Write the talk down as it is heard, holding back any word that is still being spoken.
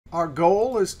Our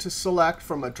goal is to select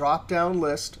from a drop-down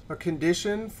list a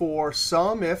condition for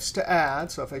SUMIFS to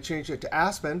add. So if I change it to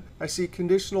Aspen, I see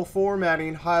conditional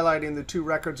formatting highlighting the two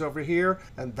records over here,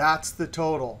 and that's the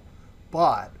total.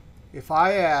 But if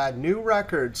I add new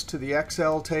records to the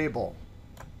Excel table,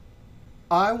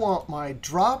 I want my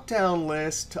drop-down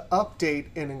list to update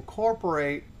and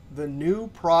incorporate the new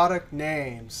product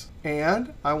names.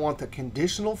 And I want the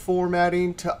conditional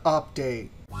formatting to update.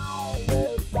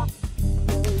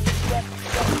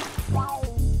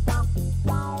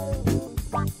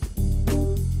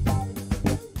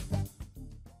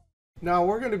 Now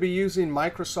we're going to be using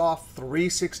Microsoft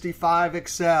 365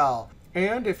 Excel.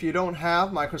 And if you don't have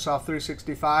Microsoft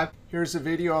 365, here's a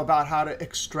video about how to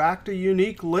extract a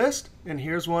unique list. And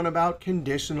here's one about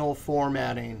conditional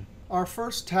formatting. Our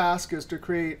first task is to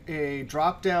create a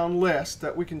drop-down list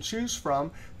that we can choose from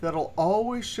that'll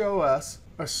always show us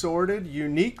a sorted,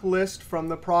 unique list from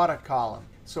the product column.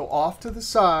 So off to the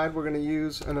side, we're going to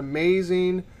use an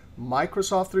amazing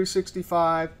Microsoft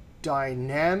 365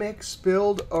 dynamic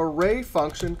spilled array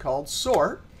function called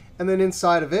sort. And then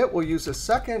inside of it, we'll use a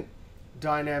second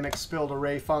dynamic spilled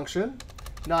array function,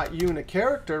 not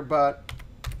unicharacter, but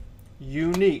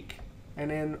unique.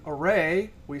 And in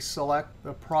array, we select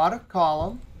the product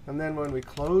column. And then when we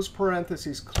close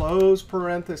parentheses,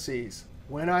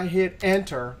 when I hit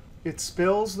Enter, it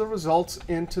spills the results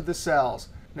into the cells.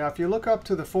 Now, if you look up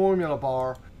to the formula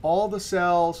bar, all the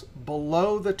cells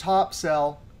below the top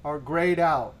cell are grayed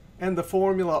out. And the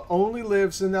formula only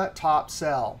lives in that top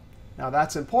cell. Now,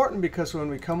 that's important because when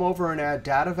we come over and add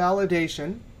data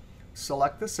validation,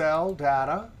 select the cell,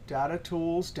 Data, Data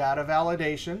Tools, Data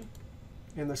Validation.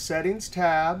 In the Settings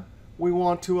tab, we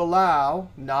want to allow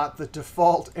not the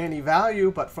default any value,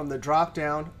 but from the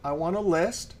dropdown, I want a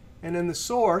list. And in the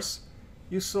source,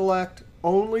 you select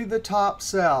only the top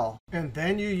cell. And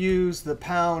then you use the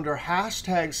pound or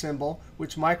hashtag symbol,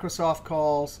 which Microsoft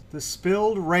calls the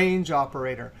spilled range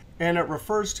operator. And it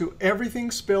refers to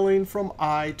everything spilling from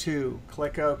I2.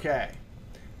 Click OK.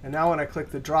 And now when I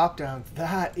click the dropdown,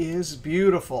 that is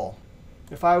beautiful.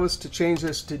 If I was to change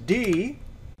this to D,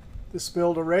 the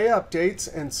spilled array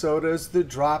updates, and so does the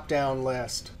drop-down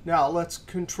list. Now let's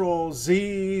Control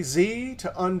Z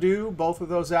to undo both of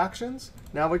those actions.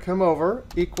 Now we come over,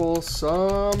 equals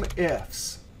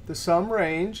SUMIFS. The sum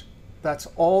range, that's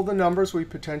all the numbers we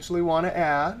potentially want to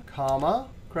add, comma,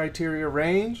 criteria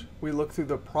range. We look through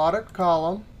the product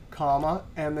column, comma,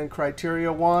 and then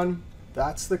criteria 1.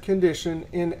 That's the condition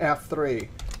in F3.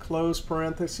 Close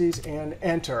parentheses and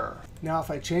Enter. Now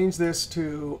if I change this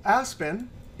to Aspen,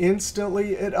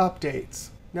 instantly it updates.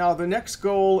 Now the next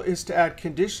goal is to add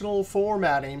conditional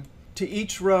formatting to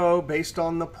each row based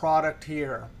on the product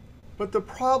here. But the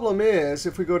problem is,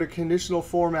 if we go to conditional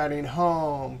formatting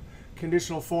home,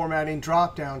 conditional formatting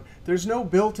dropdown, there's no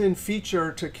built-in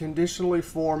feature to conditionally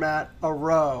format a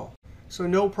row. So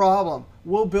no problem.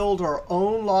 We'll build our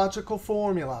own logical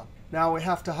formula. Now we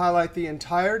have to highlight the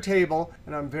entire table,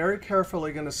 and I'm very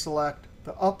carefully going to select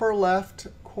the upper left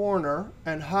corner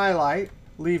and highlight,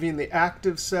 leaving the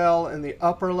active cell in the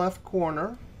upper left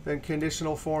corner. Then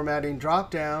conditional formatting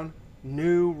dropdown,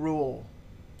 new rule.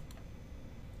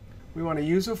 We want to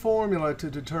use a formula to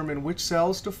determine which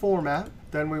cells to format.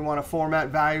 Then we want to format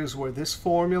values where this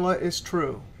formula is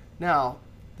true. Now,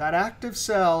 that active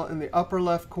cell in the upper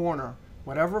left corner,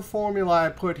 whatever formula I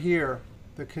put here,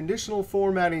 the conditional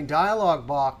formatting dialog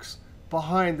box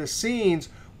behind the scenes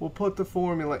will put the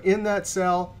formula in that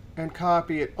cell and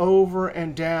copy it over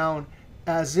and down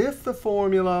as if the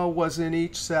formula was in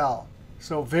each cell.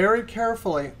 So very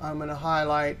carefully, I'm going to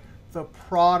highlight the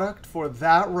product for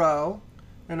that row.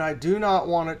 And I do not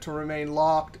want it to remain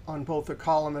locked on both the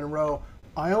column and row.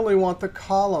 I only want the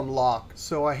column locked.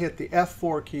 So I hit the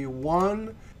F4 key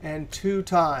 1 and 2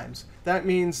 times. That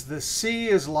means the C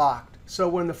is locked. So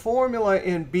when the formula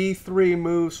in B3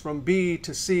 moves from B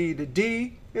to C to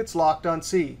D, it's locked on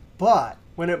C. But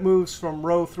when it moves from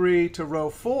row 3 to row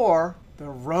 4, the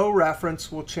row reference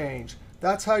will change.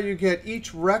 That's how you get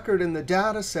each record in the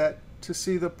data set to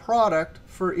see the product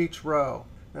for each row.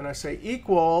 Then I say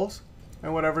equals,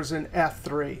 and whatever's in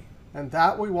F3. And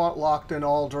that we want locked in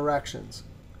all directions.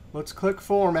 Let's click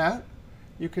Format.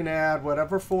 You can add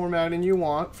whatever formatting you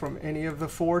want from any of the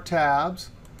 4 tabs.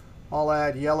 I'll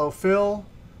add yellow fill.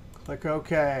 Click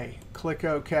OK. Click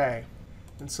OK.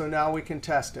 And so now we can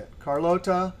test it.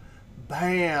 Carlota,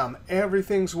 bam,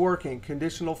 everything's working.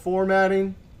 Conditional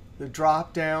formatting, the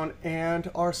drop-down,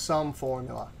 and our sum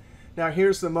formula. Now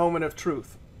here's the moment of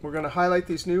truth. We're going to highlight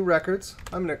these new records.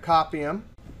 I'm going to copy them.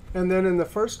 And then in the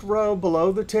first row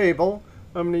below the table,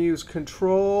 I'm going to use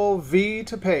Control V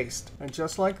to paste. And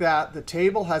just like that, the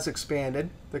table has expanded.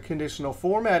 The conditional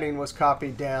formatting was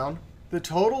copied down. The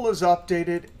total is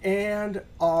updated, and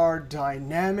our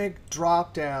dynamic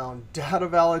dropdown data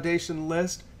validation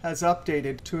list has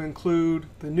updated to include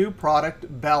the new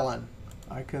product, Bellin.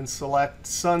 I can select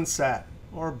Sunset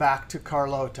or back to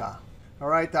Carlota. All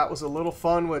right, that was a little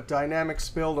fun with dynamic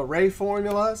spilled array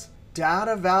formulas.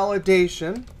 Data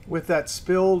validation with that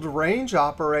spilled range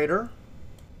operator.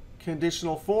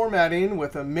 Conditional formatting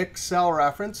with a mixed cell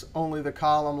reference, only the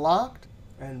column locked.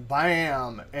 And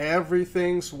bam,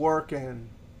 everything's working.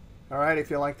 All right,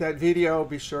 if you like that video,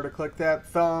 be sure to click that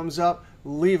thumbs up,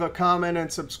 leave a comment,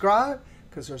 and subscribe,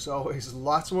 because there's always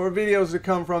lots more videos to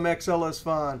come from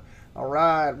excelisfun. All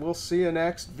right, we'll see you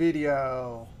next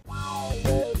video.